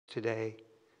today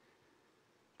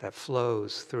that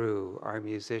flows through our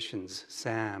musicians,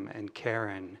 Sam and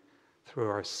Karen, through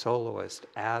our soloist,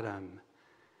 Adam,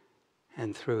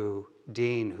 and through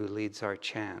Dean, who leads our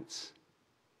chants.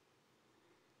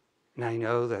 And I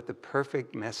know that the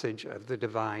perfect message of the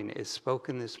divine is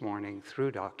spoken this morning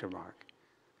through Dr. Mark,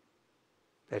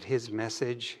 that his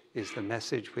message is the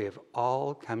message we have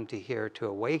all come to hear to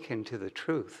awaken to the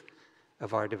truth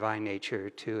of our divine nature,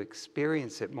 to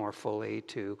experience it more fully,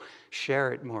 to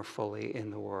share it more fully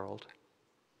in the world.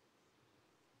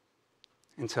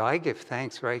 And so I give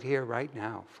thanks right here, right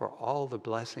now, for all the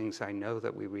blessings I know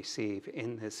that we receive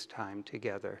in this time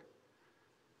together.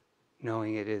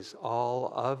 Knowing it is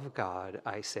all of God,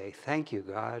 I say, thank you,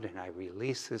 God, and I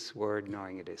release this word,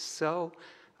 knowing it is so,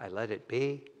 I let it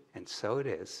be, and so it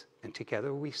is. And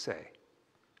together we say,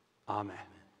 Amen.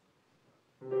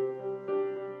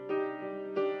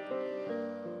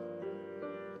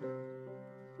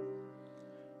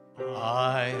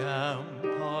 I am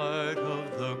part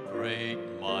of the great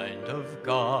mind of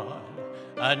God,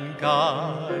 and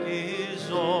God is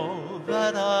all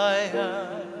that I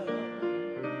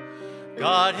am.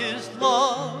 God is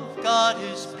love, God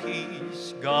is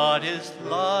peace, God is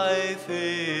life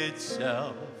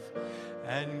itself,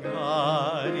 and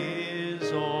God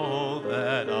is all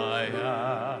that I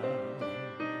am.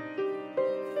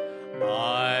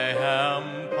 I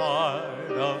am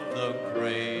part of the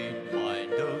great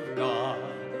mind of God,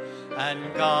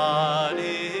 and God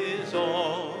is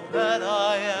all that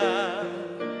I am.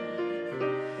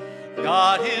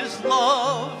 God is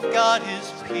love, God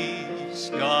is peace,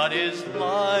 God is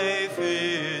life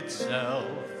itself,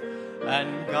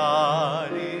 and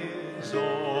God is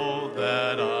all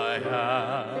that I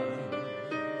am.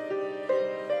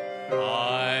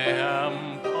 I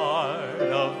am part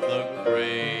of the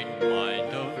great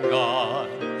mind of God,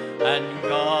 and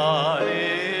God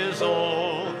is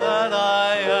all that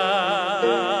I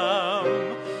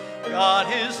am.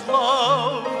 God is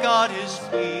love, God is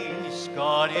peace,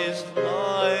 God is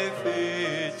life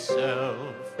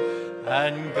itself,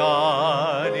 and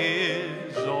God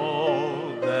is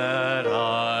all that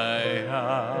I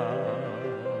am.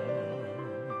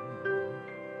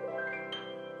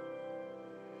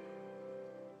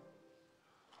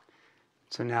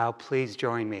 So now please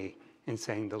join me in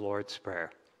saying the Lord's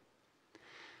Prayer.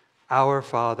 Our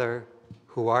Father,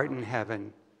 who art in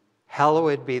heaven,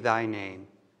 hallowed be thy name.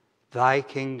 Thy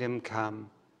kingdom come,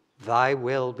 thy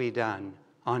will be done,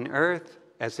 on earth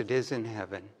as it is in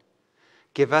heaven.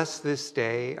 Give us this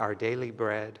day our daily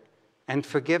bread, and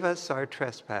forgive us our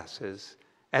trespasses,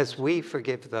 as we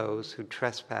forgive those who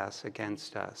trespass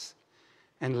against us.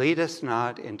 And lead us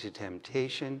not into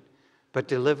temptation, but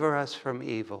deliver us from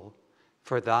evil.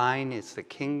 For thine is the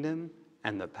kingdom,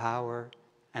 and the power,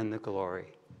 and the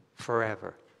glory,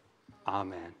 forever.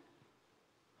 Amen.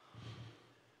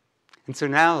 And so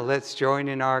now let's join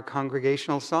in our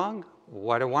congregational song,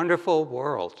 What a Wonderful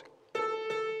World.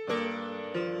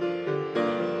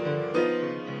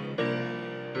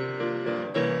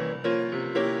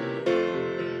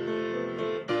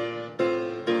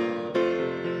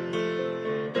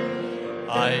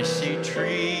 I see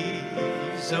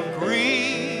trees of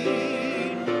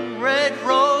green, red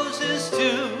roses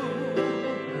too.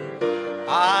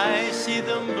 I see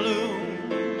them bloom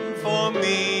for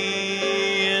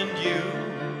me and you,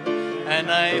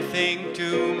 and I think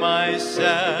to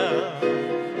myself,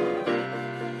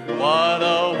 what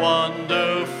a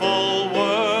wonderful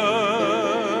world.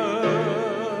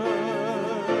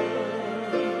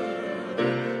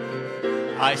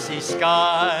 I see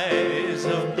skies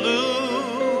of blue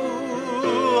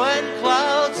and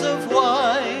clouds of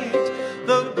white,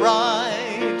 the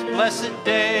bright, blessed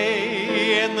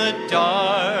day and the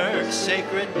dark,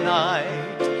 sacred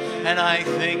night, and I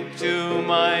think to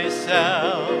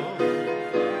myself,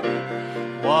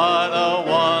 what a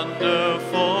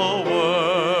wonderful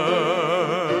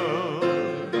world.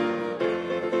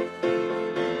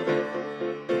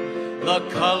 The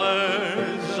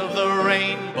colors of the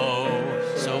rainbow,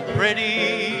 so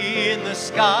pretty in the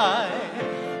sky,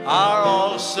 are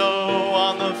also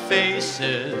on the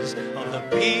faces of the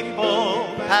people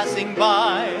passing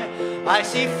by. I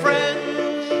see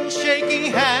friends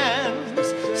shaking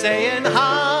hands, saying,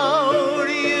 how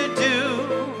do you do?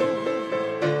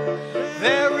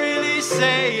 They're really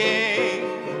saying,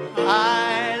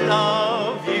 I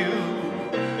love you.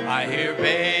 I hear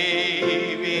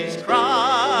babies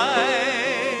cry,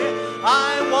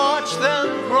 I watch them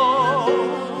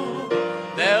grow.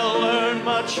 They'll learn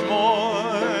much more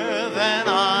than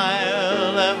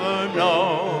I'll ever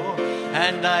know,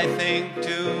 and I think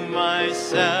to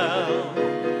myself,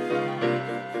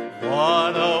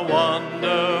 what a a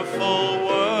wonderful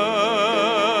world.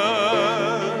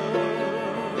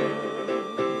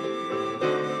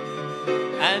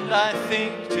 And I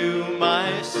think to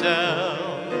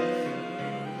myself,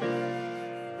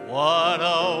 what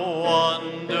a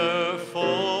wonderful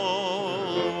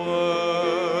world.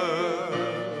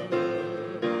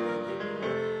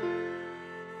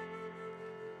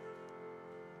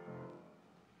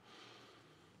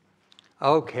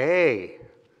 Okay,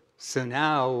 so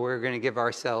now we're going to give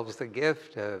ourselves the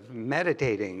gift of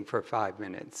meditating for 5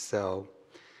 minutes. So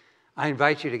I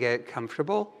invite you to get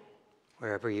comfortable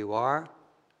wherever you are,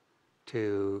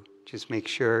 to just make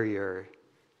sure you're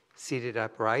seated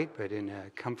upright but in a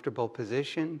comfortable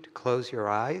position, to close your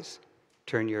eyes,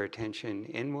 turn your attention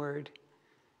inward,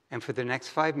 and for the next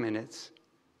 5 minutes,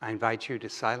 I invite you to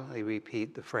silently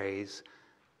repeat the phrase,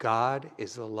 God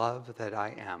is the love that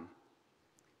I am.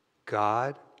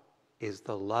 God is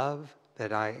the love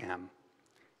that I am.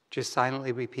 Just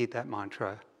silently repeat that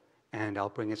mantra, and I'll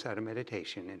bring us out of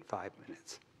meditation in 5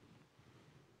 minutes.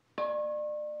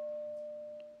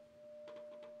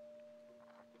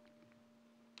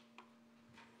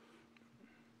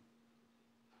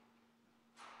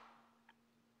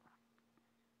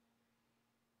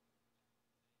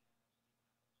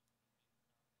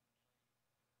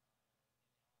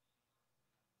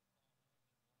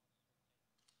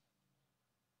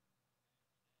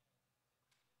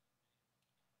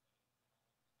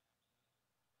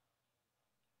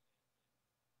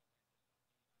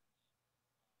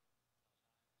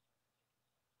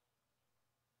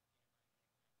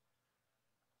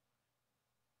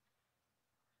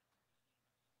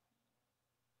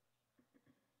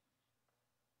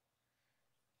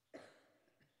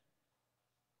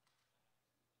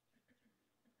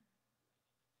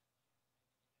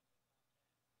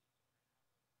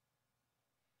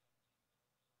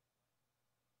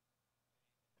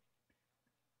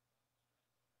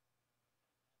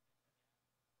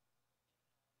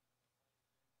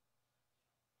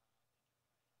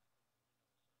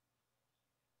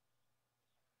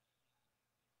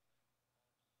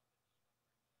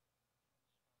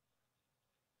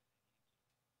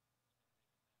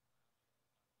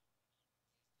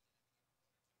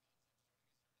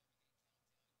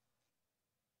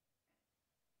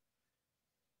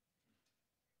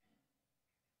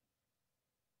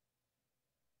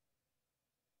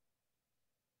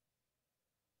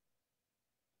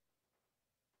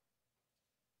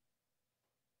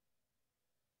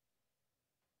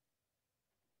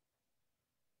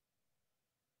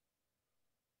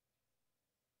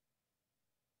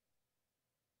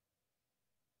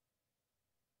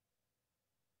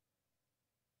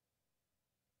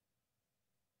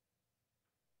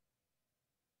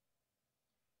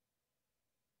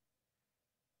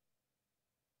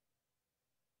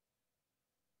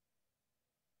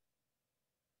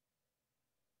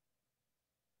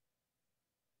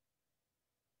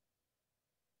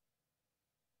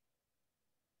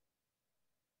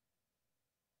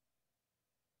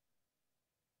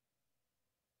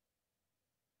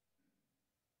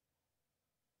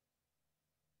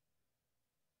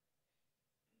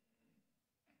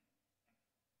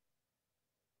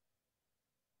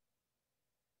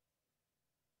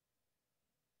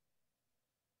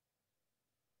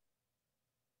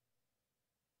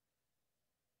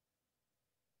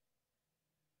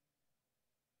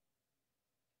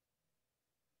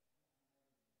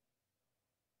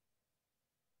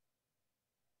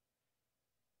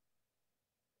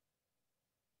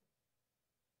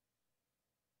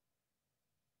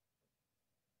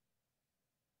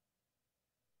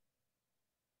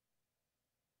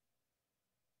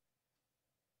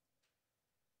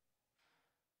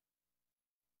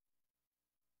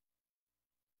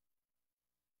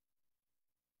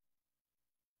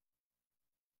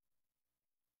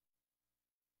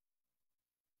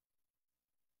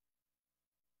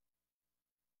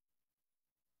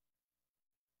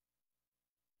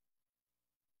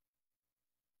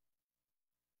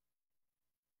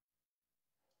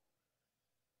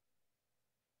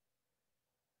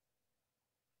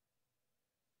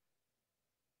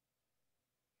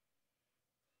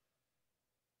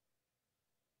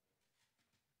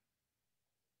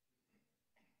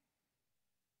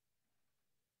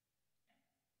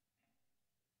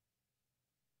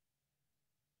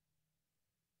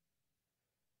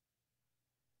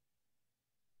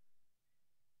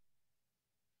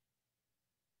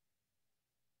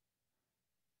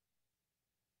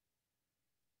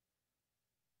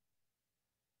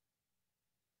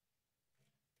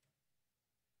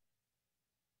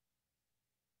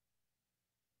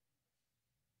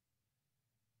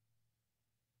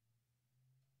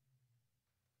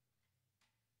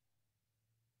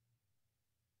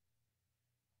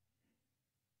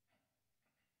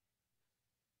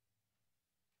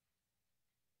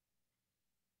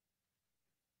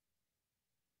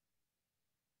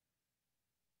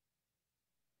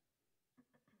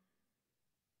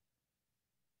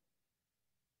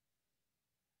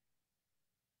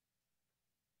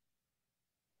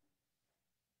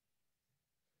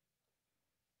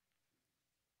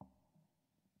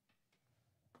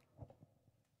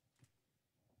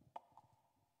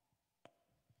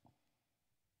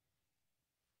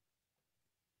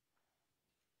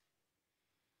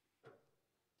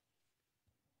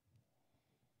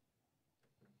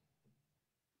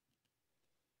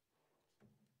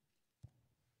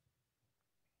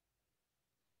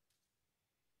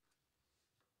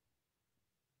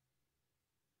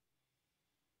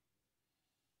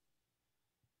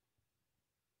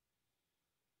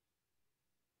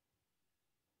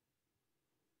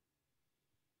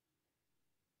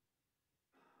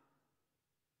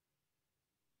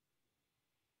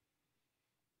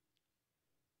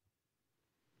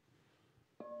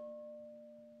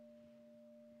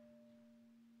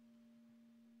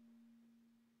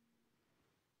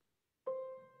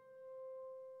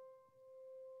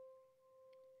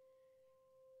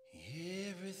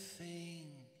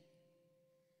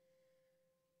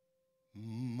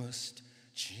 must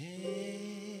change.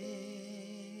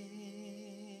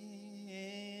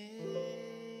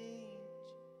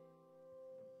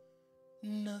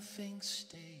 Nothing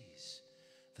stays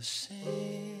the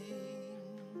same.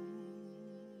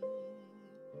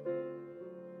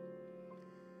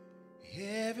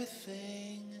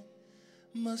 Everything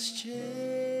must change.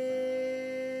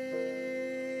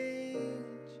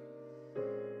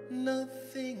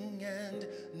 Nothing and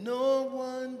no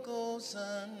one goes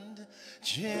unchanged.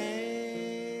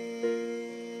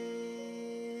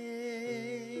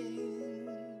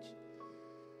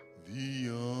 The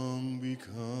young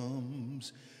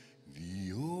becomes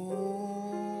the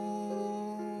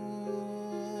old,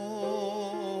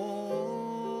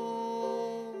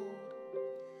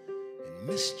 and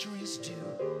mysteries do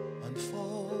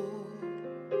unfold.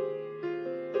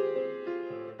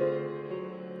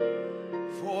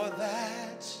 For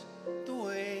that's the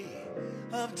way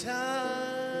of time.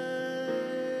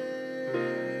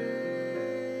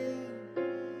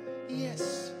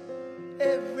 Yes,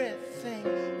 everything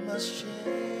must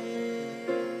change.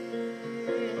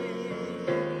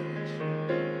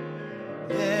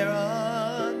 There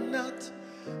are not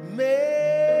many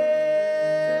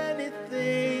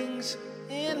things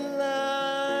in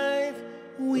life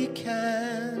we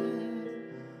can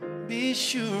be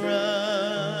sure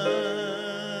of,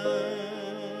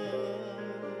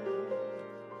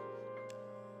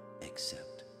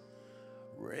 except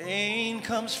rain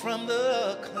comes from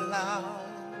the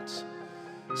clouds,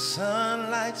 sun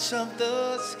lights up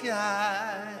the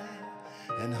sky,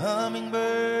 and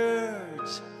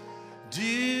hummingbirds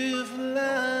do fly.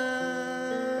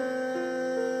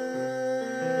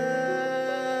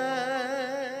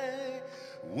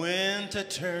 Winter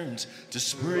turns to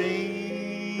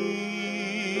spring,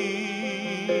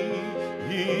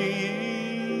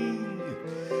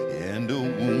 and a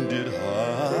wounded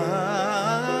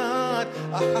heart,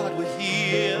 a heart will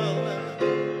heal.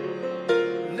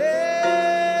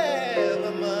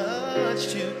 Never much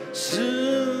too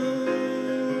soon.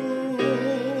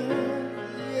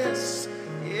 Yes,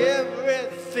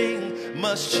 everything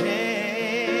must change.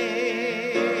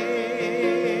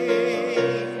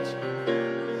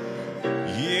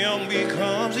 Young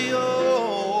becomes the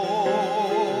old.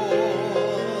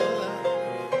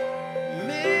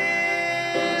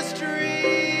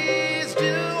 Mysteries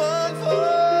do unfold.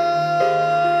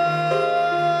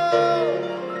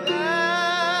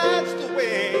 That's the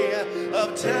way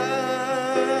of time.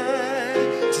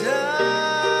 Time,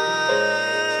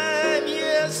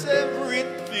 yes,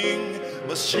 everything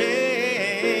must change.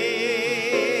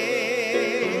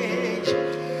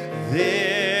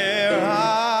 There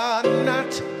are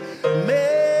not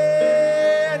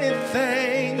many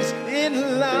things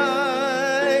in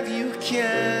life you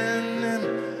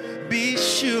can be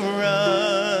sure of,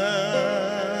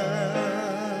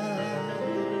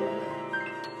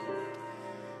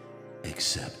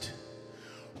 except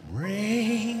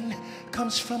rain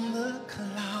comes from the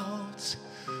clouds,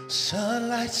 sun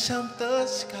lights up the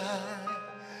sky,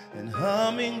 and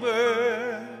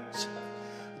hummingbirds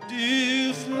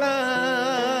do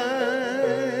fly.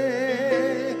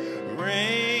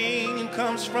 Rain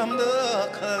comes from the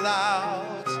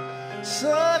clouds,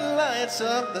 sun lights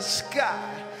up the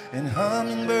sky, and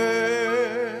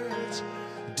hummingbirds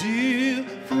do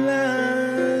fly.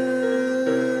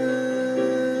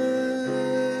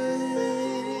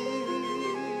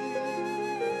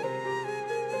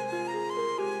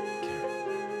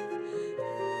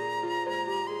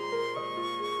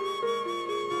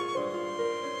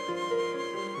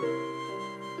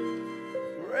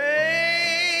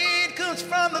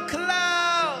 From the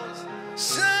clouds,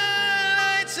 sun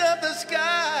lights up the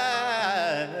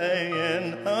sky,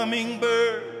 and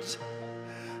hummingbirds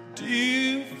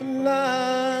do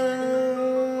fly.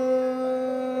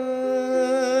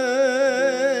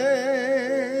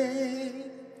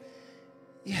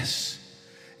 Yes,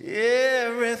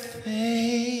 everything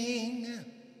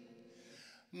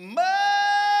must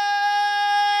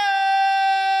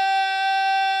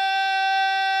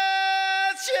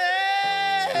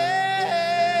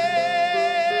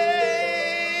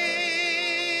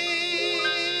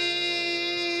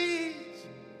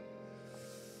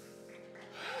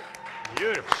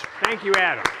Beautiful. Thank you,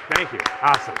 Adam. Thank you.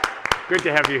 Awesome. Good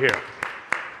to have you here.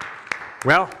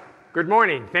 Well, good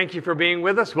morning. Thank you for being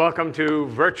with us. Welcome to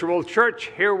Virtual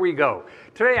Church. Here we go.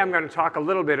 Today I'm going to talk a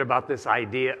little bit about this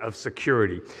idea of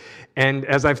security. And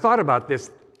as I've thought about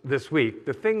this week,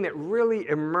 the thing that really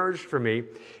emerged for me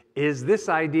is this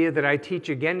idea that I teach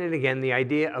again and again, the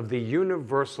idea of the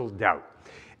universal doubt.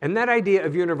 And that idea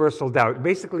of universal doubt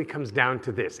basically comes down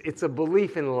to this. It's a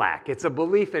belief in lack. It's a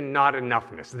belief in not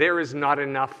enoughness. There is not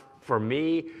enough for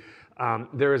me.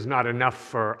 There is not enough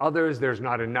for others. There's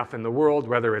not enough in the world,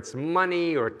 whether it's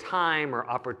money or time or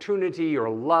opportunity or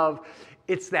love.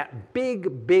 It's that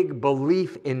big, big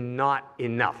belief in not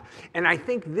enough. And I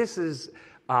think this is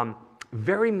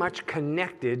very much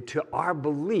connected to our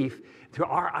belief, to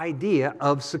our idea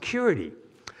of security.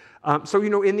 So,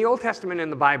 in the Old Testament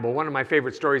in the Bible, one of my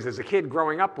favorite stories as a kid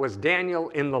growing up was Daniel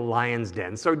in the lion's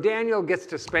den. So Daniel gets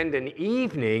to spend an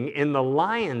evening in the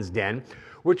lion's den,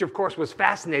 which of course was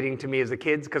fascinating to me as a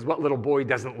kid, because what little boy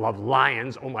doesn't love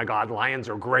lions? Oh my God, lions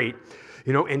are great.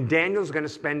 And Daniel's going to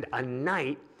spend a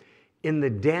night in the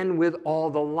den with all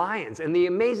the lions. And the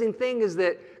amazing thing is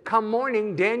that come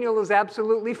morning, Daniel is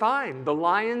absolutely fine. The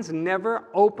lions never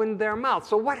opened their mouth.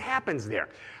 So what happens there?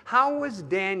 How was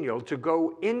Daniel to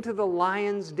go into the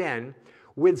lion's den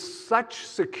with such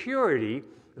security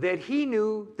that he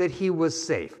knew that he was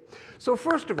safe? So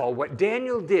first of all, what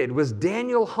Daniel did was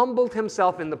Daniel humbled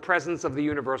himself in the presence of the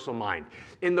universal mind.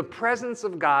 In the presence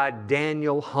of God,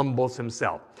 Daniel humbles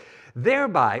himself,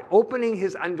 thereby opening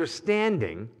his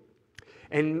understanding.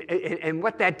 And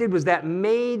what that did was that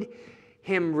made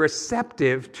him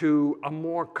receptive to a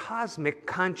more cosmic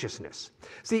consciousness.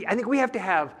 See, I think we have to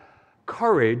have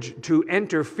courage to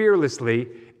enter fearlessly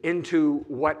into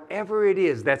whatever it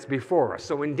is that's before us.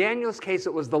 So in Daniel's case,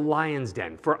 it was the lion's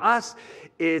den. For us,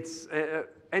 it's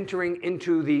entering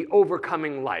into the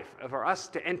overcoming life. For us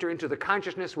to enter into the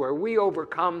consciousness where we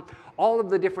overcome all of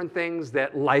the different things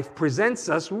that life presents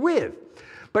us with.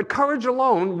 But courage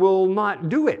alone will not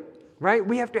do it. Right?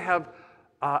 We have to have,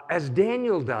 as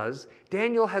Daniel does,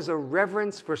 Daniel has a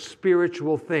reverence for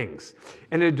spiritual things.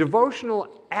 And a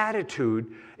devotional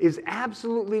attitude is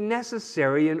absolutely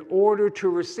necessary in order to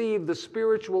receive the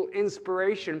spiritual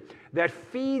inspiration that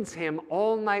feeds him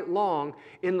all night long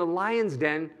in the lion's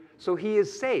den, so he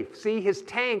is safe. See, his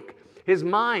tank, his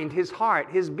mind, his heart,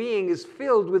 his being is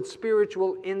filled with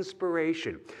spiritual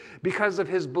inspiration because of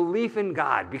his belief in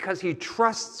God, because he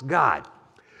trusts God.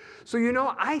 So,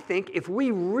 I think if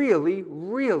we really,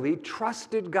 really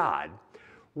trusted God,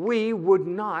 we would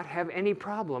not have any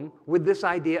problem with this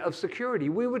idea of security.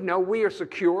 We would know we are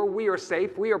secure, we are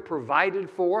safe, we are provided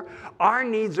for, our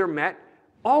needs are met,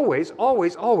 always,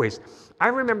 always, always. I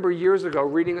remember years ago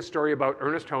reading a story about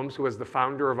Ernest Holmes, who was the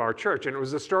founder of our church, and it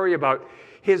was a story about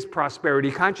his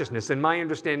prosperity consciousness. And my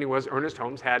understanding was Ernest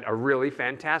Holmes had a really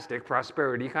fantastic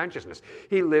prosperity consciousness.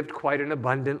 He lived quite an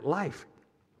abundant life.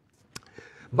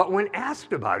 But when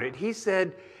asked about it, he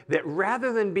said that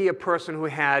rather than be a person who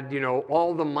had,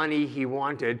 all the money he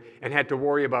wanted and had to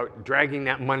worry about dragging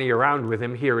that money around with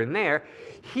him here and there,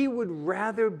 he would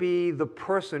rather be the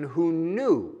person who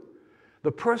knew,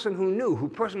 the person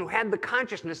who had the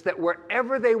consciousness that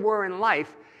wherever they were in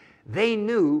life, they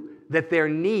knew that their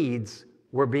needs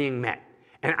were being met.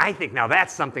 And I think now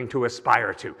that's something to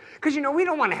aspire to. Because, we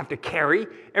don't want to have to carry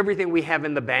everything we have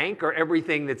in the bank or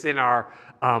everything that's in our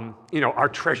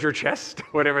treasure chest,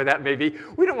 whatever that may be.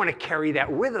 We don't want to carry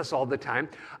that with us all the time.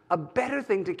 A better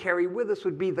thing to carry with us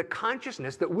would be the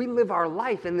consciousness that we live our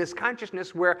life in this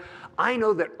consciousness where I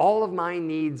know that all of my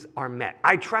needs are met.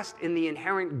 I trust in the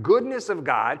inherent goodness of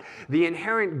God, the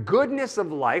inherent goodness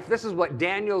of life. This is what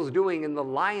Daniel's doing in the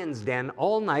lion's den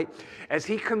all night as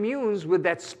he communes with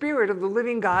that spirit of the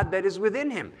living God that is within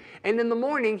him. And in the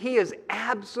morning, he is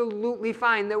absolutely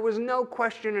fine. There was no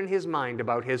question in his mind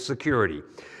about his security.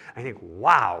 I think,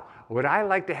 wow, would I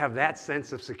like to have that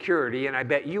sense of security, and I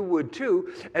bet you would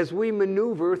too, as we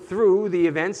maneuver through the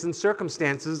events and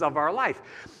circumstances of our life.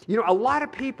 A lot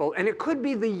of people, and it could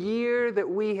be the year that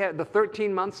we have, the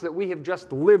 13 months that we have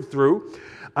just lived through,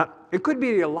 it could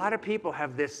be a lot of people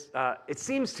have this, it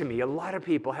seems to me, a lot of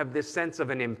people have this sense of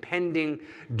an impending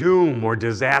doom or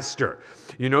disaster,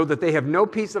 that they have no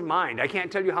peace of mind. I can't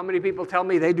tell you how many people tell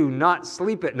me they do not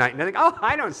sleep at night. And I think, oh,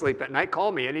 I don't sleep at night.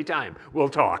 Call me anytime. We'll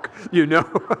talk,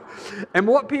 And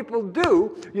what people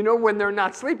do, when they're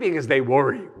not sleeping is they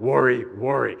worry, worry,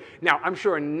 worry. Now, I'm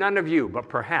sure none of you, but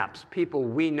perhaps people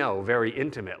we know very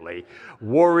intimately,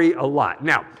 worry a lot.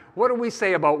 Now, what do we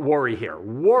say about worry here?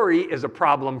 Worry is a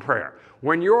problem prayer.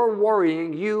 When you're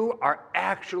worrying, you are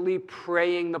actually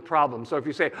praying the problem. So if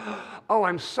you say, oh,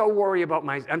 I'm so worried about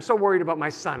my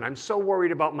son. I'm so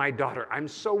worried about my daughter. I'm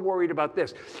so worried about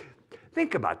this.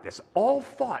 Think about this. All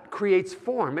thought creates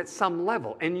form at some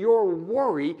level, and your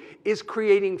worry is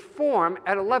creating form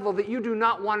at a level that you do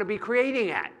not want to be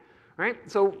creating at, right?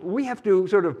 So we have to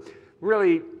sort of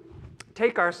really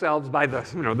take ourselves by the,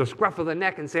 the scruff of the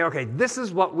neck and say, okay, this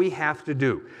is what we have to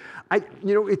do.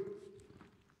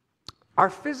 Our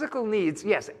physical needs,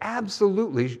 yes,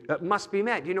 absolutely must be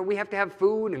met. You know, we have to have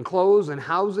food and clothes and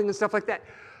housing and stuff like that.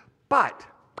 But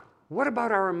what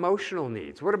about our emotional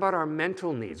needs? What about our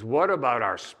mental needs? What about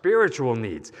our spiritual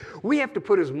needs? We have to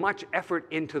put as much effort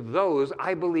into those,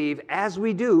 I believe, as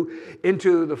we do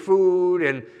into the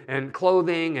food and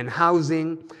clothing and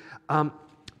housing.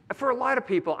 For a lot of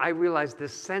people, I realize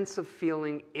this sense of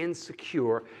feeling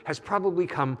insecure has probably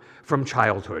come from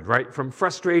childhood, right? From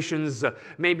frustrations,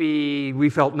 maybe we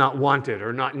felt not wanted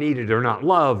or not needed or not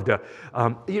loved.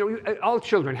 All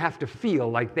children have to feel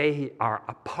like they are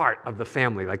a part of the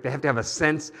family, like they have to have a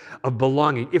sense of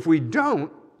belonging. If we don't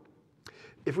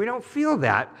feel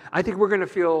that, I think we're going to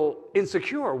feel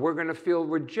insecure. We're going to feel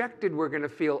rejected. We're going to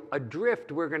feel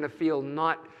adrift. We're going to feel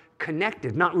not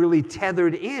connected, not really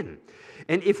tethered in.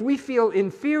 And if we feel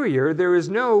inferior, there's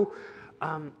no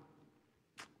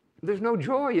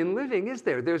joy in living, is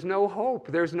there? There's no hope.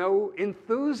 There's no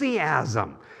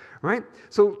enthusiasm, right?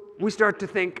 So we start to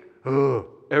think, oh,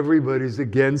 everybody's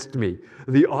against me.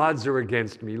 The odds are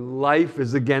against me. Life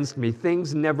is against me.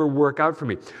 Things never work out for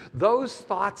me. Those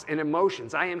thoughts and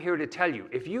emotions, I am here to tell you,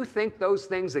 if you think those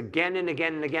things again and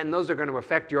again and again, those are going to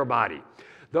affect your body.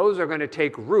 Those are going to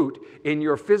take root in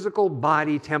your physical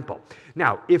body temple.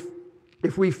 Now,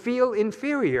 if we feel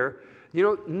inferior,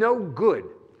 no good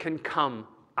can come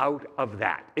out of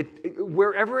that.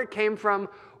 Wherever it came from,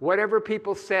 whatever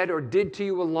people said or did to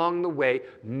you along the way,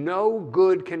 no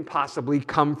good can possibly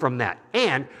come from that.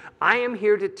 And I am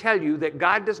here to tell you that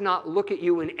God does not look at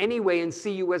you in any way and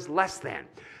see you as less than.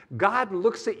 God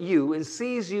looks at you and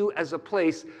sees you as a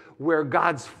place where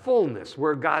God's fullness,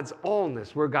 where God's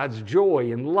allness, where God's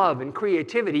joy and love and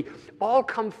creativity all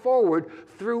come forward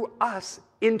through us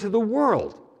into the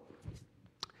world.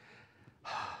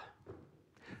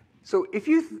 So if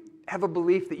you have a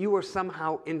belief that you are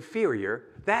somehow inferior,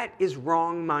 that is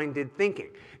wrong-minded thinking.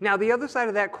 Now, the other side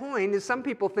of that coin is some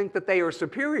people think that they are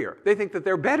superior. They think that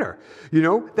they're better.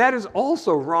 That is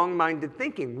also wrong-minded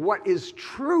thinking. What is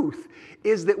truth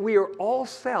is that we are all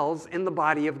cells in the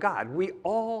body of God. We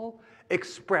all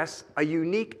express a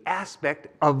unique aspect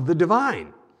of the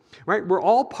divine, right? We're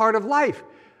all part of life.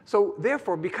 So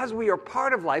therefore, because we are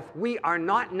part of life, we are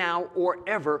not now or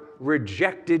ever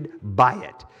rejected by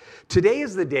it. Today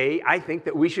is the day, I think,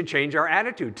 that we should change our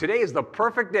attitude. Today is the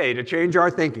perfect day to change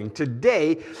our thinking.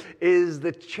 Today is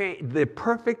the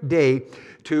perfect day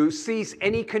to cease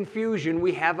any confusion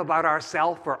we have about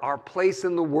ourselves or our place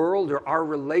in the world or our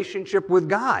relationship with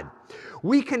God.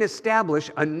 We can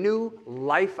establish a new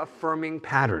life-affirming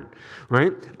pattern,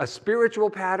 right? A spiritual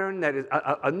pattern that is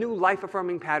a new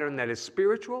life-affirming pattern that is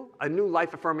spiritual, a new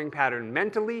life-affirming pattern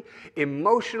mentally,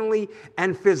 emotionally,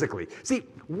 and physically. See,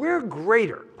 we're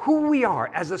greater. Who we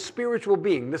are as a spiritual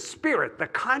being, the spirit, the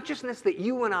consciousness that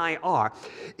you and I are,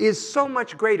 is so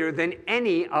much greater than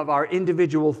any of our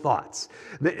individual thoughts.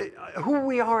 Who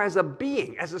we are as a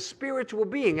being, as a spiritual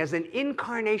being, as an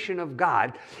incarnation of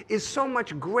God, is so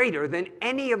much greater than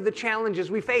any of the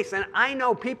challenges we face. And I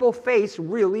know people face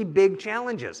really big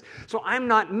challenges, so I'm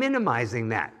not minimizing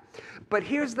that. But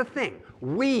here's the thing.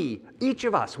 Each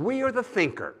of us, we are the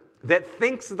thinker that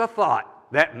thinks the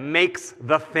thought that makes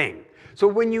the thing. So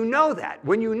when you know that,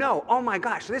 oh my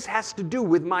gosh, this has to do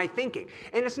with my thinking.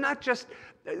 And it's not just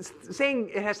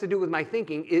saying it has to do with my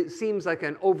thinking, it seems like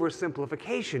an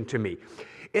oversimplification to me.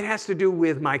 It has to do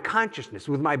with my consciousness,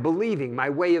 with my believing, my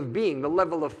way of being, the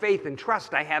level of faith and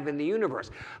trust I have in the universe,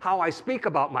 how I speak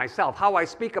about myself, how I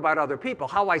speak about other people,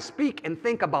 how I speak and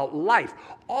think about life.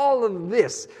 All of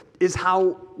this is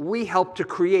how we help to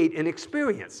create an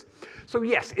experience. So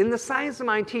yes, in the Science of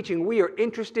Mind teaching, we are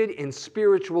interested in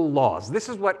spiritual laws. This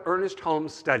is what Ernest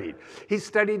Holmes studied. He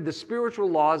studied the spiritual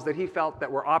laws that he felt that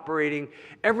were operating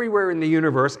everywhere in the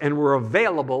universe and were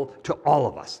available to all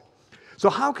of us. So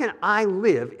how can I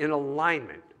live in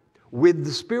alignment with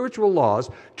the spiritual laws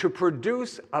to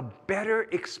produce a better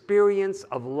experience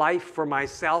of life for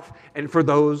myself and for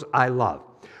those I love?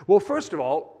 Well, first of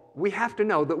all, we have to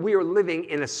know that we are living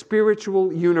in a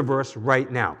spiritual universe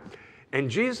right now. And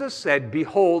Jesus said,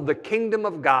 "Behold, the kingdom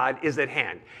of God is at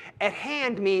hand." At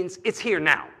hand means it's here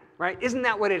now, right? Isn't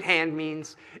that what at hand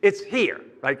means? It's here,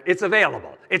 like it's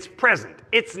available, it's present,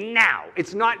 it's now.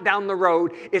 It's not down the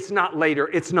road, it's not later,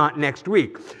 it's not next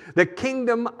week. The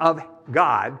kingdom of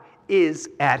God is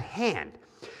at hand.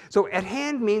 So at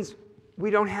hand means we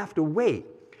don't have to wait.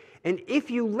 And if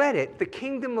you let it, the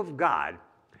kingdom of God,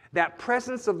 that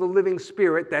presence of the living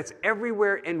Spirit that's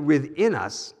everywhere and within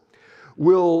us,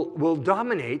 will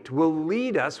dominate, will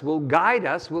lead us, will guide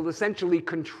us, will essentially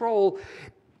control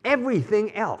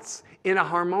everything else in a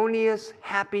harmonious,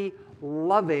 happy,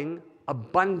 loving,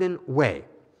 abundant way.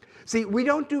 See, we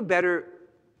don't do better.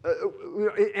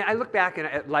 I look back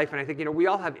at life and I think, we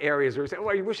all have areas where we say, oh,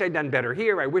 I wish I'd done better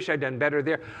here. I wish I'd done better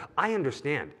there. I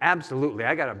understand. Absolutely.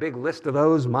 I got a big list of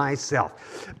those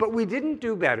myself. But we didn't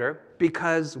do better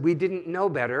because we didn't know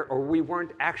better, or we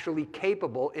weren't actually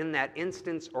capable in that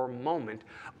instance or moment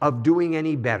of doing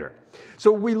any better.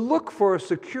 So we look for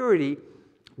security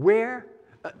where,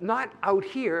 not out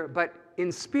here, but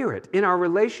in spirit, in our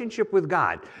relationship with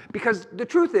God. Because the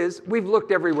truth is, we've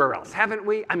looked everywhere else, haven't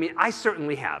we? I mean, I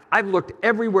certainly have. I've looked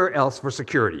everywhere else for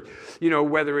security.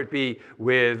 Whether it be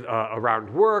with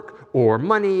around work, or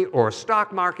money, or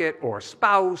stock market, or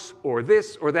spouse, or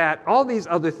this or that, all these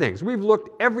other things. We've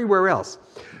looked everywhere else.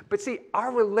 But see,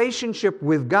 our relationship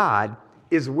with God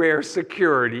is where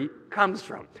security comes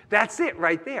from. That's it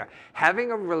right there.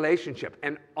 Having a relationship,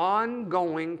 an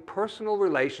ongoing personal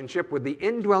relationship with the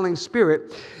indwelling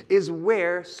Spirit, is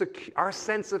where our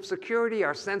sense of security,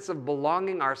 our sense of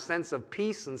belonging, our sense of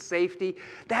peace and safety,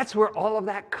 that's where all of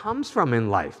that comes from in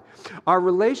life. Our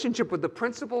relationship with the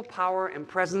principal power and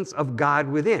presence of God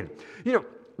within.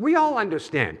 We all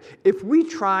understand, if we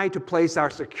try to place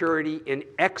our security in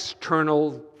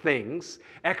external things,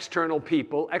 external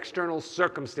people, external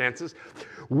circumstances,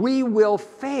 we will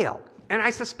fail. And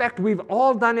I suspect we've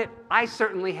all done it. I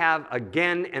certainly have,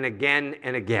 again and again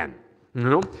and again.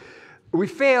 We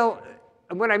fail.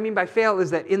 And what I mean by fail is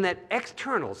that in that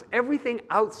externals, everything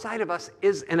outside of us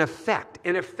is an effect,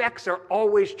 and effects are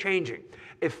always changing.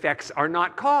 Effects are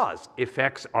not cause.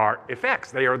 Effects are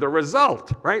effects. They are the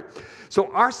result, right?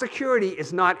 So our security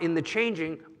is not in the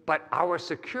changing, but our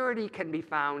security can be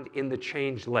found in the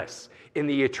changeless, in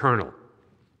the eternal.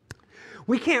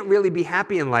 We can't really be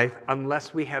happy in life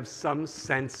unless we have some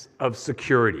sense of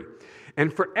security.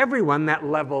 And for everyone, that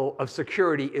level of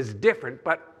security is different,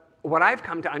 but what I've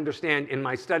come to understand in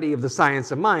my study of the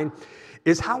science of mind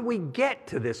is how we get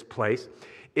to this place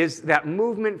is that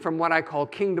movement from what I call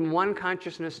Kingdom 1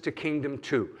 consciousness to Kingdom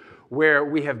 2, where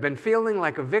we have been feeling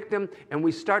like a victim and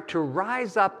we start to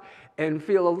rise up and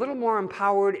feel a little more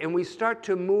empowered, and we start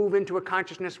to move into a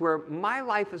consciousness where my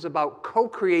life is about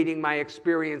co-creating my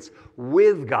experience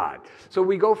with God. So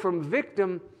we go from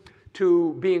victim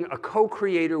to being a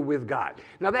co-creator with God.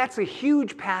 Now that's a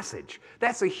huge passage.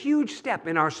 That's a huge step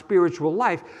in our spiritual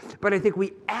life, but I think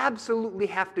we absolutely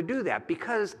have to do that,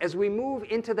 because as we move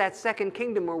into that second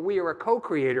kingdom where we are a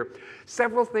co-creator,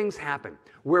 several things happen.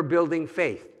 We're building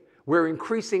faith. We're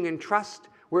increasing in trust.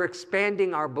 We're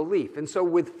expanding our belief. And so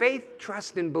with faith,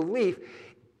 trust, and belief,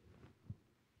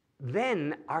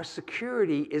 then our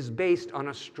security is based on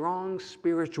a strong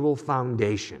spiritual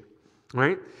foundation,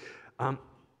 right?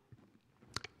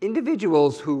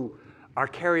 Individuals who are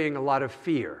carrying a lot of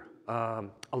fear, a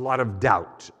lot of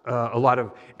doubt, a lot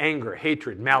of anger,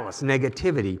 hatred, malice,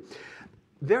 negativity,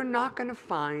 they're not going to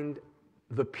find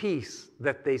the peace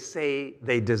that they say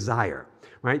they desire,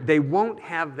 right? They won't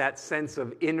have that sense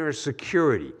of inner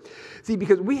security. See,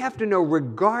 because we have to know,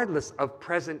 regardless of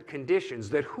present conditions,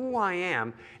 that who I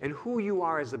am and who you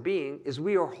are as a being is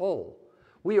we are whole.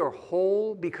 We are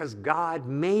whole because God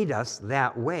made us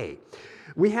that way.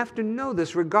 We have to know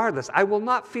this regardless. I will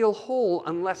not feel whole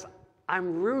unless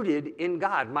I'm rooted in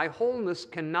God. My wholeness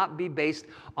cannot be based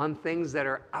on things that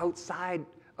are outside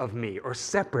of me or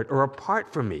separate or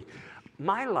apart from me.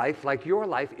 My life, like your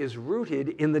life, is rooted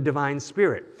in the divine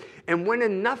Spirit. And when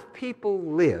enough people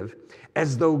live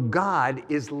as though God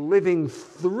is living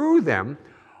through them,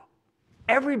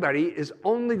 everybody is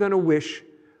only going to wish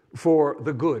for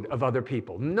the good of other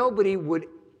people.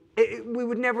 We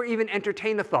would never even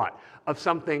entertain a thought of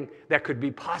something that could be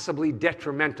possibly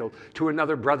detrimental to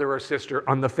another brother or sister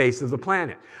on the face of the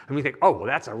planet. And we think, oh, well,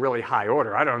 that's a really high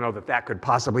order. I don't know that that could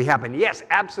possibly happen. Yes,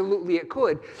 absolutely it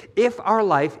could, if our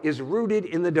life is rooted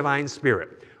in the divine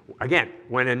Spirit. Again,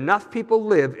 when enough people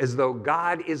live as though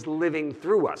God is living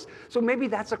through us. So maybe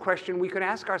that's a question we could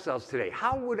ask ourselves today.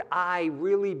 How would I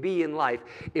really be in life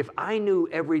if I knew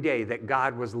every day that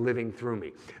God was living through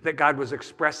me, that God was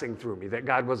expressing through me, that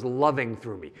God was loving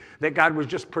through me, that God was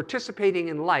just participating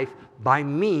in life by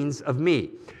means of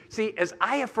me? See, as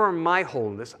I affirm my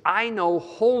wholeness, I know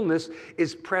wholeness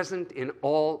is present in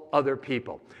all other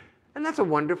people. And that's a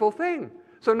wonderful thing.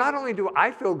 So not only do I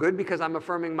feel good because I'm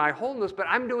affirming my wholeness, but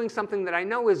I'm doing something that I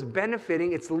know is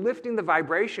benefiting. It's lifting the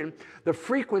vibration, the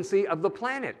frequency of the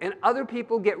planet, and other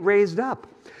people get raised up.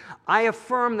 I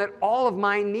affirm that all of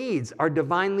my needs are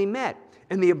divinely met,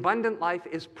 and the abundant life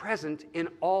is present in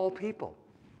all people.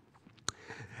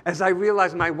 As I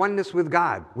realize my oneness with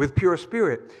God, with pure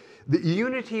spirit, the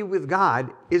unity with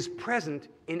God is present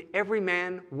in every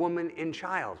man, woman, and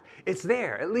child. It's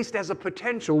there, at least as a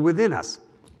potential within us.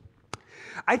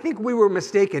 I think we were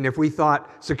mistaken if we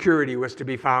thought security was to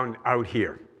be found out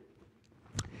here.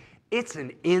 It's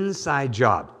an inside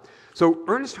job. So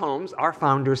Ernest Holmes, our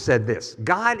founder, said this: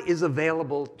 God is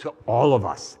available to all of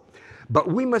us,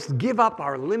 but we must give up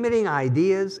our limiting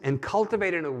ideas and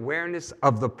cultivate an awareness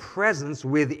of the presence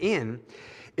within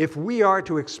if we are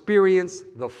to experience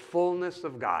the fullness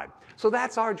of God. So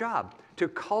that's our job, to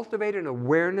cultivate an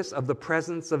awareness of the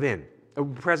presence within.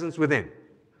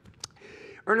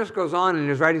 Ernest goes on in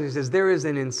his writings, he says, there is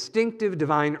an instinctive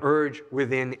divine urge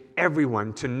within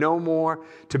everyone to know more,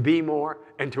 to be more,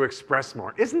 and to express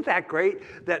more. Isn't that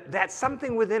great? That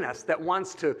something within us that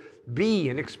wants to be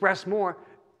and express more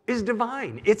is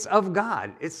divine. It's of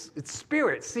God. It's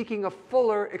spirit seeking a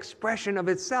fuller expression of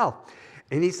itself.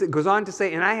 And he goes on to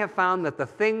say, and I have found that the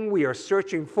thing we are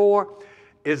searching for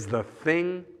is the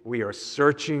thing we are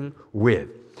searching with.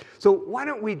 So why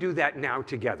don't we do that now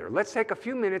together? Let's take a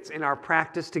few minutes in our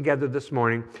practice together this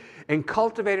morning and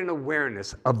cultivate an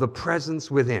awareness of the presence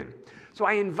within. So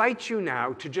I invite you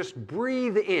now to just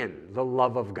breathe in the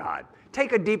love of God.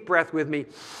 Take a deep breath with me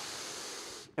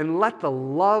and let the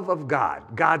love of God,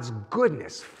 God's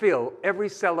goodness, fill every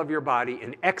cell of your body,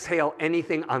 and exhale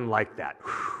anything unlike that.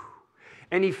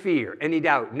 Any fear, any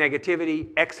doubt, negativity,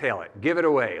 exhale it. Give it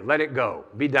away. Let it go.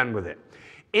 Be done with it.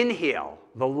 Inhale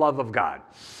the love of God.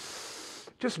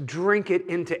 Just drink it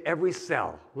into every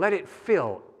cell. Let it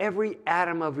fill every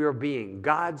atom of your being.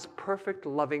 God's perfect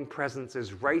loving presence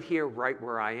is right here, right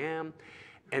where I am.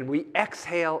 And we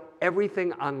exhale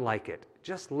everything unlike it.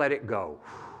 Just let it go.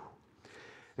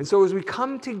 And so as we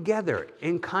come together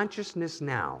in consciousness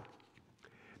now,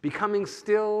 becoming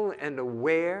still and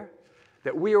aware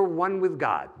that we are one with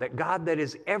God, that God that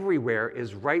is everywhere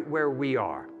is right where we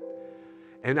are.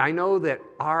 And I know that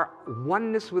our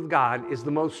oneness with God is the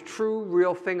most true,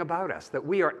 real thing about us, that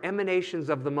we are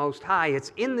emanations of the Most High.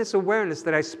 It's in this awareness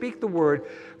that I speak the word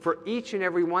for each and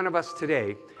every one of us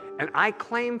today, and I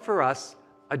claim for us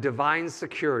a divine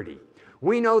security.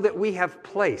 We know that we have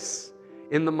place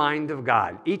in the mind of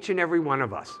God, each and every one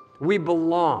of us. We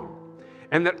belong.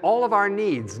 And that all of our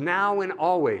needs, now and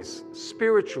always,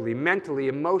 spiritually, mentally,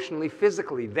 emotionally,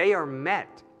 physically, they are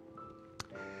met.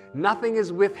 Nothing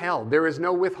is withheld. There is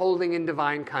no withholding in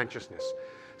divine consciousness.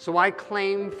 So I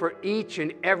claim for each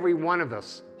and every one of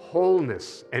us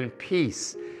wholeness and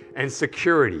peace and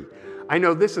security. I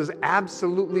know this is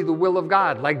absolutely the will of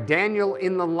God, like Daniel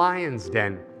in the lion's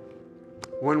den.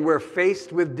 When we're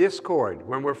faced with discord,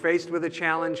 when we're faced with a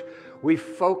challenge, we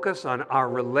focus on our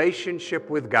relationship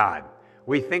with God.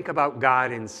 We think about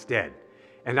God instead.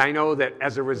 And I know that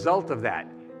as a result of that,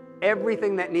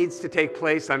 everything that needs to take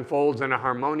place unfolds in a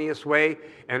harmonious way,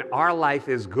 and our life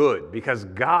is good because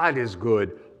God is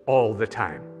good all the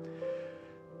time.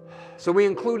 So we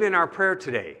include in our prayer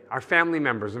today our family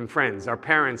members and friends, our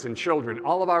parents and children,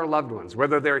 all of our loved ones,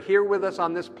 whether they're here with us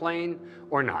on this plane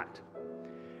or not.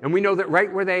 And we know that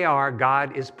right where they are,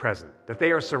 God is present, that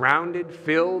they are surrounded,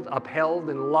 filled,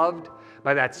 upheld, and loved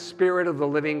by that Spirit of the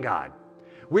living God.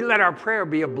 We let our prayer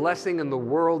be a blessing in the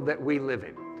world that we live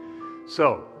in.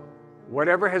 So,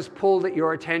 whatever has pulled at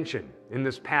your attention in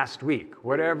this past week,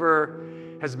 whatever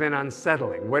has been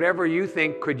unsettling, whatever you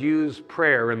think could use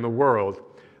prayer in the world,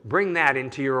 bring that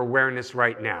into your awareness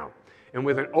right now. And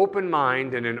with an open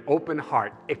mind and an open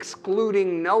heart,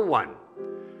 excluding no one,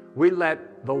 we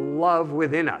let the love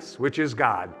within us, which is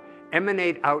God,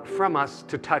 emanate out from us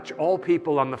to touch all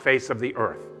people on the face of the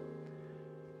earth.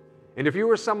 And if you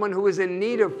are someone who is in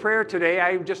need of prayer today,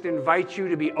 I just invite you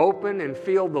to be open and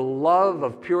feel the love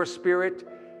of pure spirit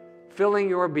filling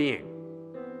your being,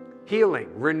 healing,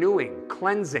 renewing,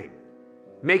 cleansing,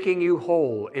 making you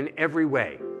whole in every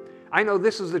way. I know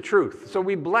this is the truth, so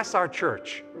we bless our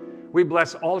church. We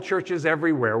bless all churches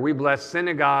everywhere. We bless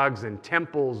synagogues and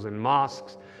temples and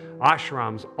mosques,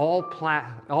 ashrams,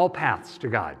 all paths to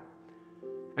God.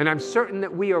 And I'm certain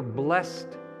that we are blessed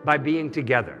by being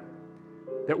together,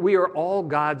 that we are all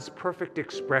God's perfect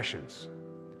expressions.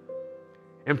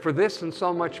 And for this and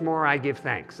so much more, I give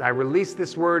thanks. I release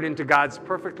this word into God's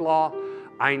perfect law.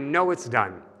 I know it's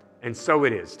done, and so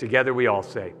it is. Together we all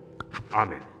say,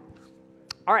 Amen.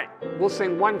 All right, we'll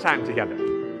sing one time together.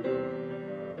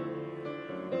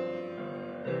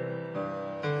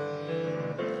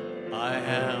 I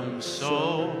am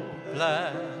so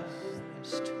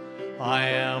blessed. I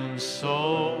am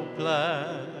so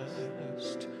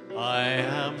blessed. I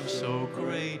am so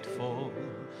grateful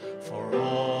for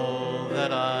all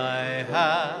that I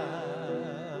have.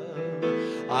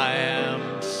 I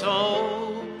am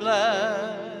so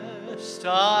blessed.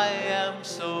 I am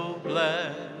so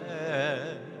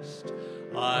blessed.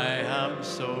 I am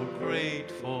so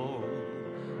grateful.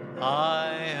 I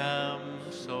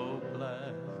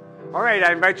All right,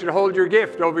 I invite you to hold your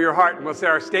gift over your heart and we'll say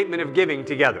our statement of giving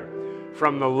together.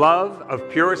 From the love of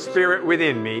pure spirit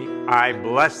within me, I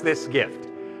bless this gift.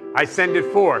 I send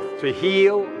it forth to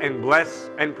heal and bless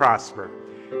and prosper.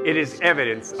 It is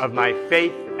evidence of my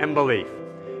faith and belief.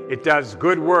 It does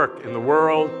good work in the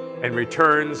world and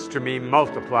returns to me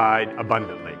multiplied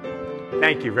abundantly.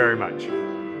 Thank you very much.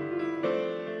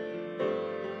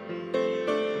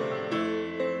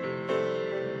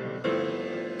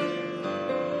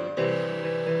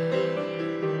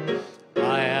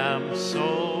 I am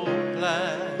so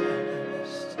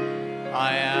blessed.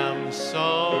 I am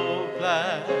so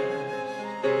blessed.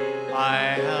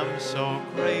 I am so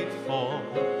grateful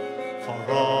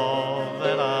for all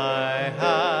that I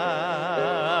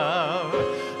have.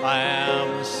 I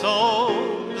am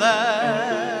so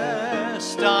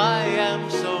blessed. I am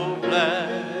so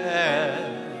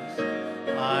blessed.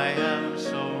 I am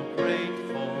so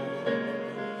grateful.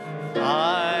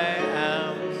 I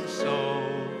am so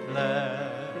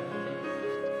blessed.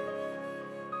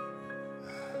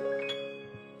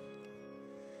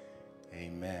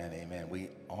 Amen, amen. We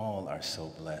all are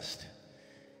so blessed.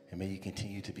 And may you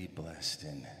continue to be blessed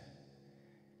and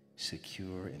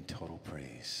secure in total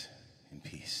praise and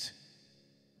peace.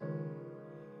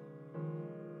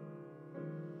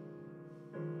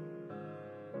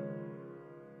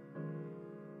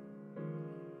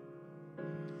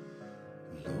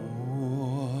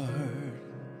 Lord,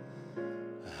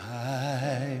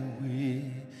 I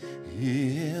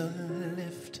will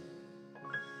lift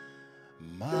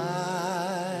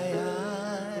my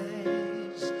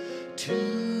eyes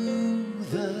to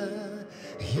the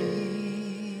hills,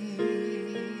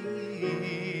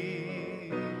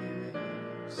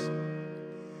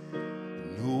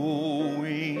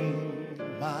 knowing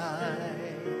my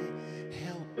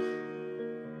help,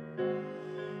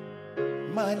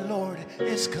 my Lord,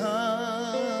 is coming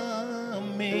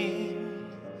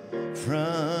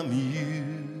from you.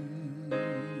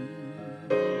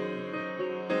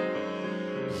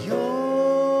 Your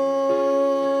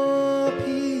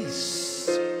peace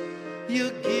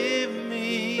you give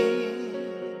me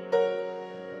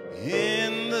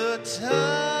in the time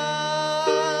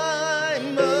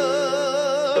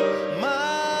of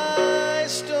my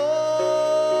storm.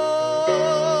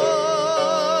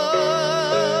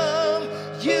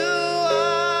 You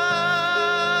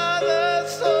are the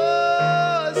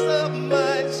source of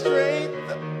my strength.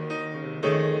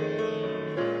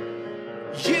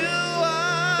 You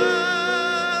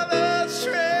are the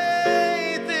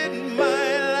strength in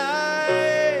my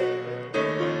life.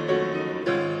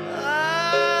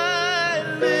 I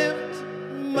lift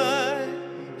my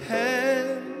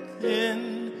hand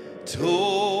in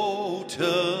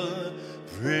total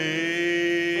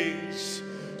praise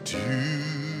to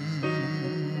you.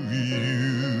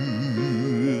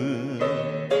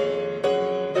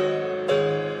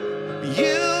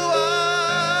 You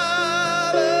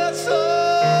are the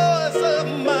source of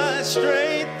my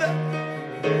strength.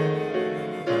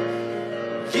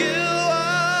 You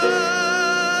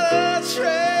are the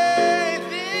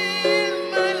strength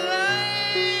in my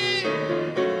life.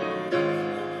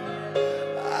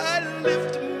 I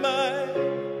lift my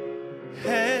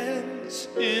hands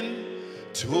in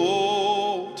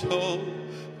total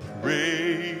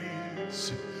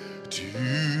praise to you.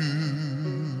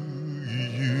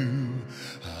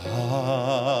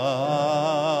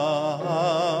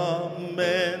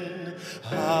 Amen.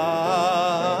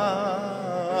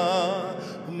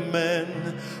 Amen.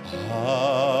 Amen.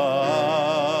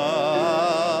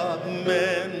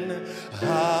 Amen.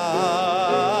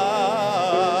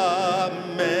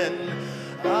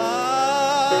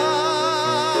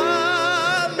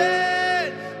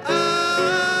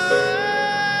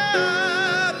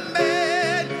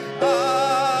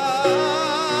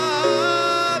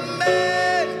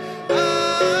 Amen.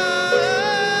 Amen.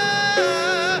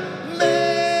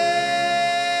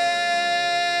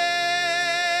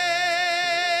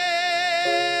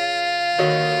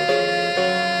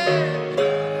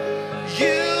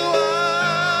 You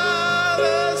are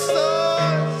the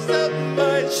source of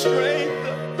my strength.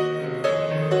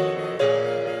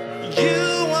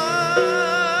 You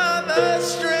are the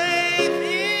strength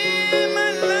in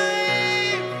my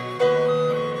life.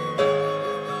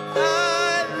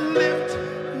 I lift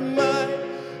my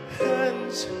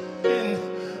hands in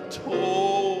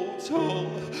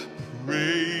total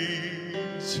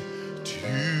praise to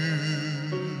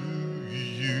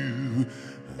you.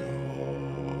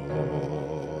 Amen.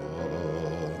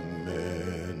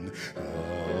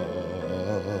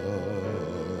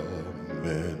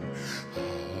 Amen.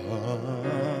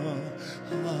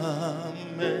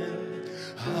 Amen.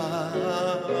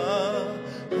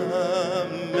 Amen.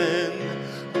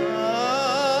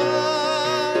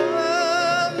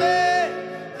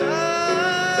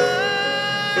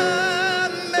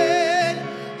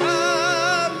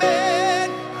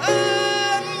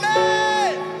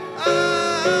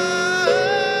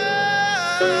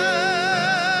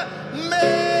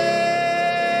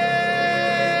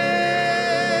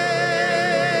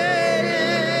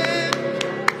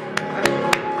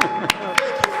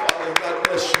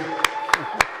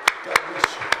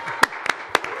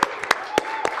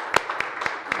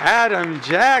 Adam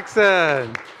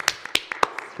Jackson.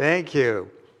 Thank you.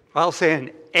 I'll say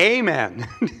an amen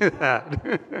to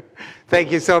that.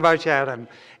 Thank you so much, Adam.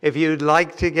 If you'd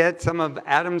like to get some of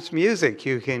Adam's music,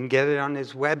 you can get it on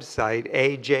his website,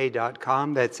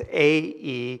 aj.com. That's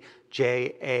AEJAYE.com.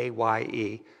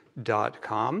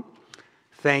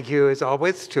 Thank you, as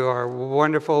always, to our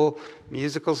wonderful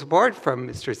musical support from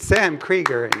Mr. Sam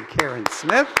Krieger and Karen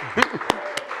Smith.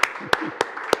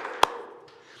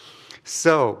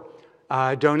 So,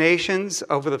 donations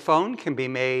over the phone can be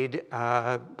made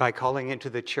by calling into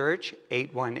the church,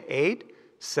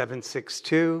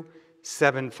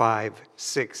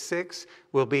 818-762-7566.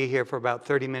 We'll be here for about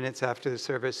 30 minutes after the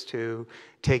service to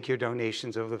take your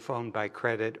donations over the phone by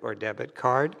credit or debit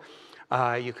card.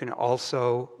 You can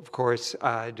also, of course,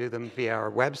 do them via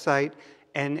our website,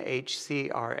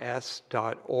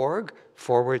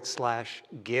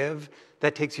 nhcrs.org/give.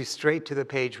 That takes you straight to the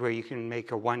page where you can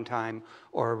make a one-time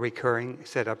or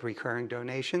set up recurring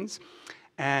donations.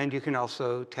 And you can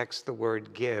also text the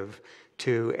word give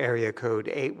to area code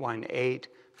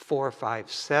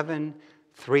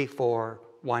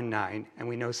 818-457-3419. And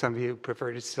we know some of you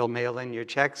prefer to still mail in your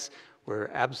checks. We're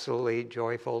absolutely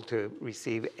joyful to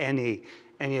receive any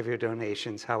of your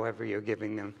donations, however you're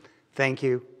giving them. Thank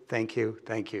you, thank you,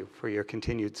 thank you for your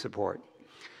continued support.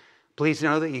 Please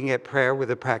know that you can get prayer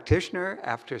with a practitioner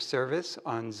after service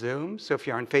on Zoom. So if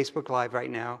you're on Facebook Live right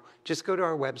now, just go to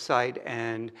our website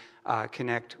and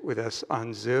connect with us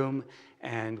on Zoom,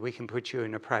 and we can put you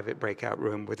in a private breakout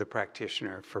room with a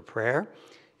practitioner for prayer.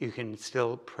 You can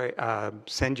still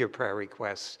send your prayer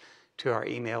requests to our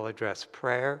email address,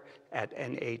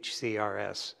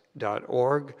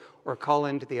 prayer@nhcrs.org, or call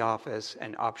into the office,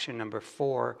 and option number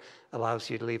 4 allows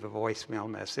you to leave a voicemail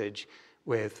message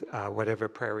with whatever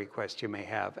prayer request you may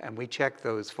have. And we check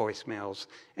those voicemails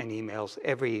and emails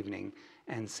every evening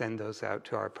and send those out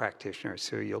to our practitioners,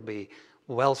 so you'll be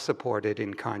well supported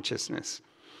in consciousness.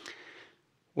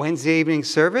 Wednesday evening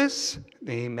service,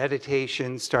 the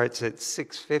meditation starts at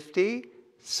 6:50,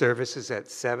 service is at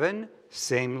 7,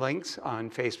 same links on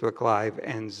Facebook Live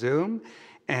and Zoom.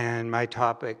 And my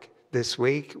topic this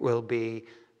week will be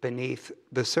Beneath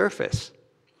the Surface.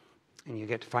 And you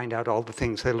get to find out all the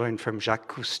things I learned from Jacques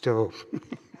Cousteau.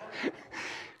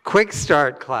 Quick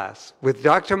Start class with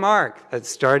Dr. Mark. That's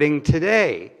starting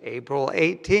today, April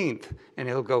 18th. And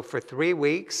it'll go for 3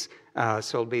 weeks. So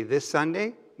it'll be this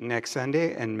Sunday, next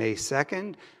Sunday, and May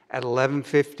 2nd at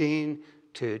 11:15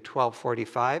 to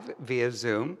 12:45 via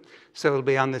Zoom. So it'll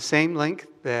be on the same link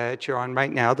that you're on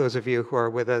right now. Those of you who are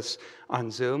with us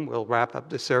on Zoom, we'll wrap up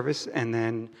the service and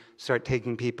then start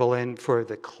taking people in for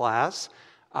the class.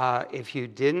 If you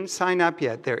didn't sign up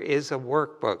yet, there is a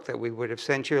workbook that we would have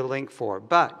sent you a link for,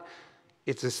 but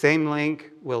it's the same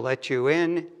link. We'll let you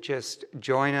in. Just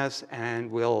join us, and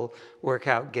we'll work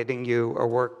out getting you a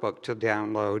workbook to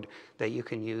download that you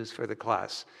can use for the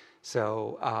class.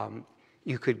 So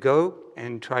you could go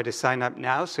and try to sign up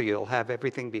now, so you'll have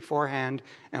everything beforehand,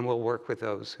 and we'll work with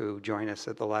those who join us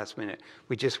at the last minute.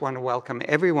 We just want to welcome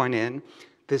everyone in.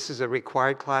 This is a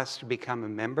required class to become a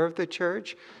member of the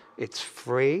church. It's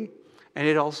free, and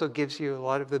it also gives you a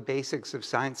lot of the basics of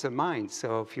science of mind.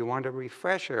 So if you want a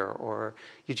refresher or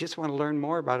you just want to learn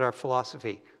more about our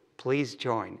philosophy, please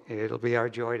join. It'll be our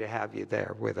joy to have you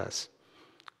there with us.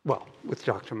 Well, with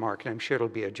Dr. Mark, and I'm sure it'll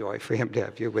be a joy for him to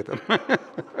have you with him.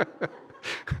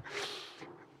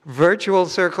 Virtual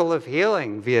Circle of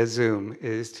Healing via Zoom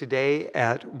is today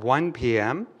at 1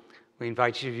 p.m. We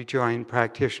invite you to join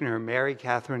practitioner Mary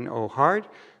Catherine O'Hart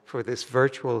for this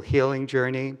virtual healing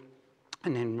journey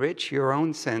and enrich your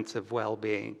own sense of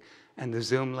well-being. And the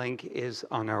Zoom link is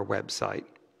on our website.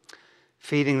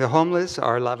 Feeding the Homeless,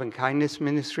 our love and kindness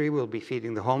ministry, will be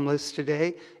feeding the homeless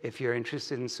today. If you're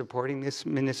interested in supporting this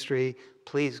ministry,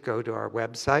 please go to our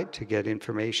website to get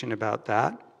information about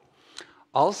that.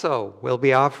 Also, we'll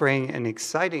be offering an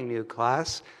exciting new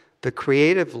class, The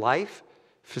Creative Life,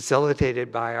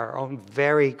 facilitated by our own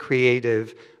very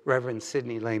creative Reverend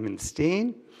Sidney Lehman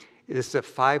Steen. This is a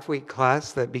 5-week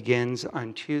class that begins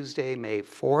on Tuesday, May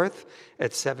 4th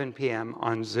at 7 p.m.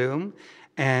 on Zoom,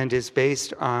 and is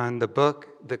based on the book,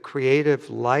 The Creative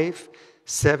Life,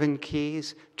 7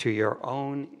 Keys to Your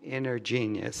Own Inner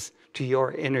Genius,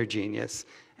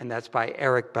 and that's by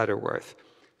Eric Butterworth.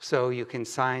 So you can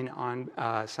sign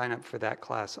up for that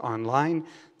class online.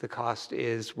 The cost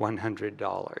is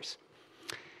 $100.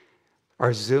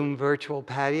 Our Zoom virtual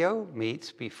patio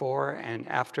meets before and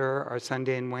after our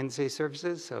Sunday and Wednesday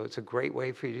services, so it's a great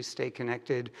way for you to stay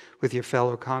connected with your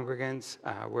fellow congregants,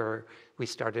 where we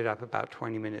started up about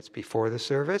 20 minutes before the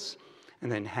service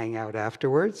and then hang out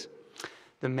afterwards.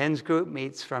 The men's group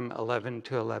meets from 11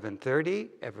 to 11:30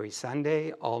 every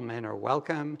Sunday. All men are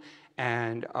welcome,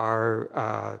 and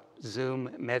our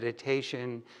Zoom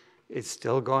meditation is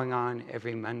still going on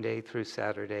every Monday through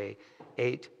Saturday,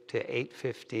 8 to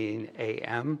 8:15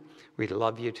 a.m. We'd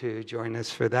love you to join us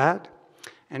for that.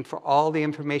 And for all the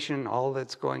information, all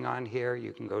that's going on here,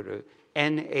 you can go to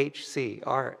NHCRS.org,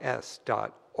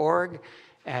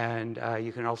 and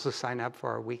you can also sign up for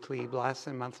our weekly blasts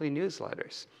and monthly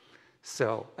newsletters.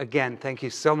 So again, thank you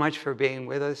so much for being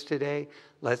with us today.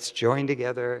 Let's join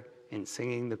together in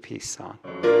singing the peace song.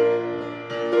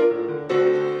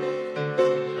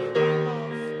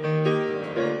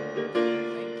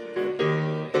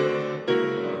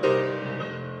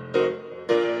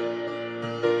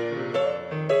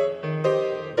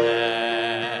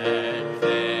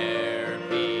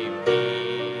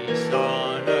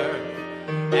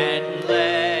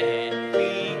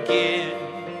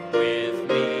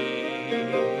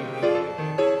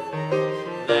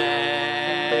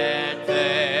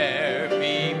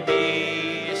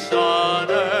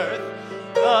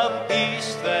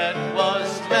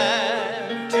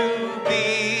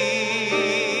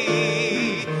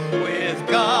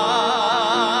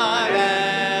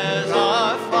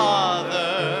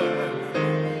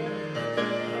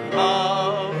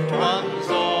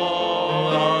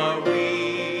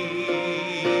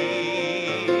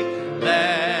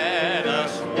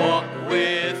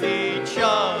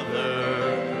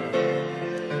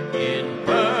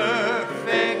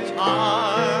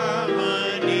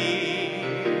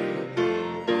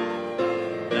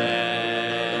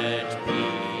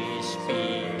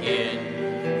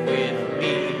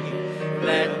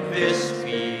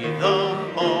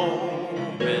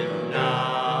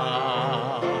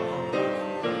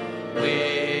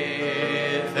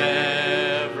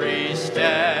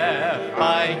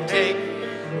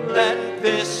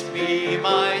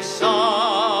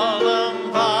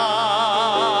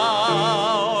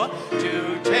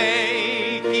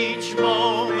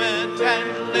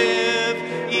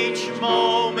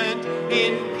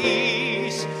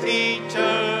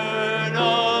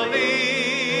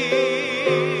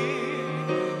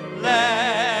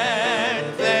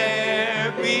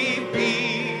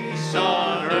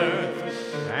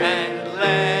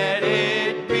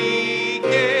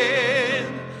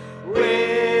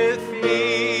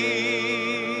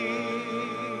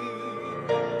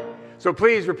 So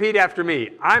please repeat after me.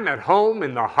 I'm at home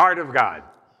in the heart of God.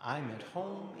 I'm at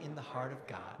home in the heart of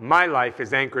God. My life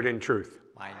is anchored in truth.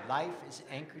 My life is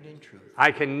anchored in truth.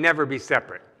 I can never be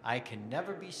separate. I can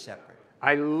never be separate.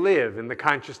 I live in the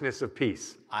consciousness of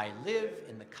peace. I live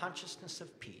in the consciousness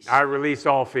of peace. I release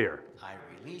all fear. I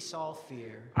release all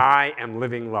fear. I am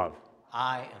living love.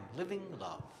 I am living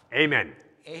love. Amen.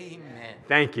 Amen.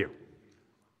 Thank you.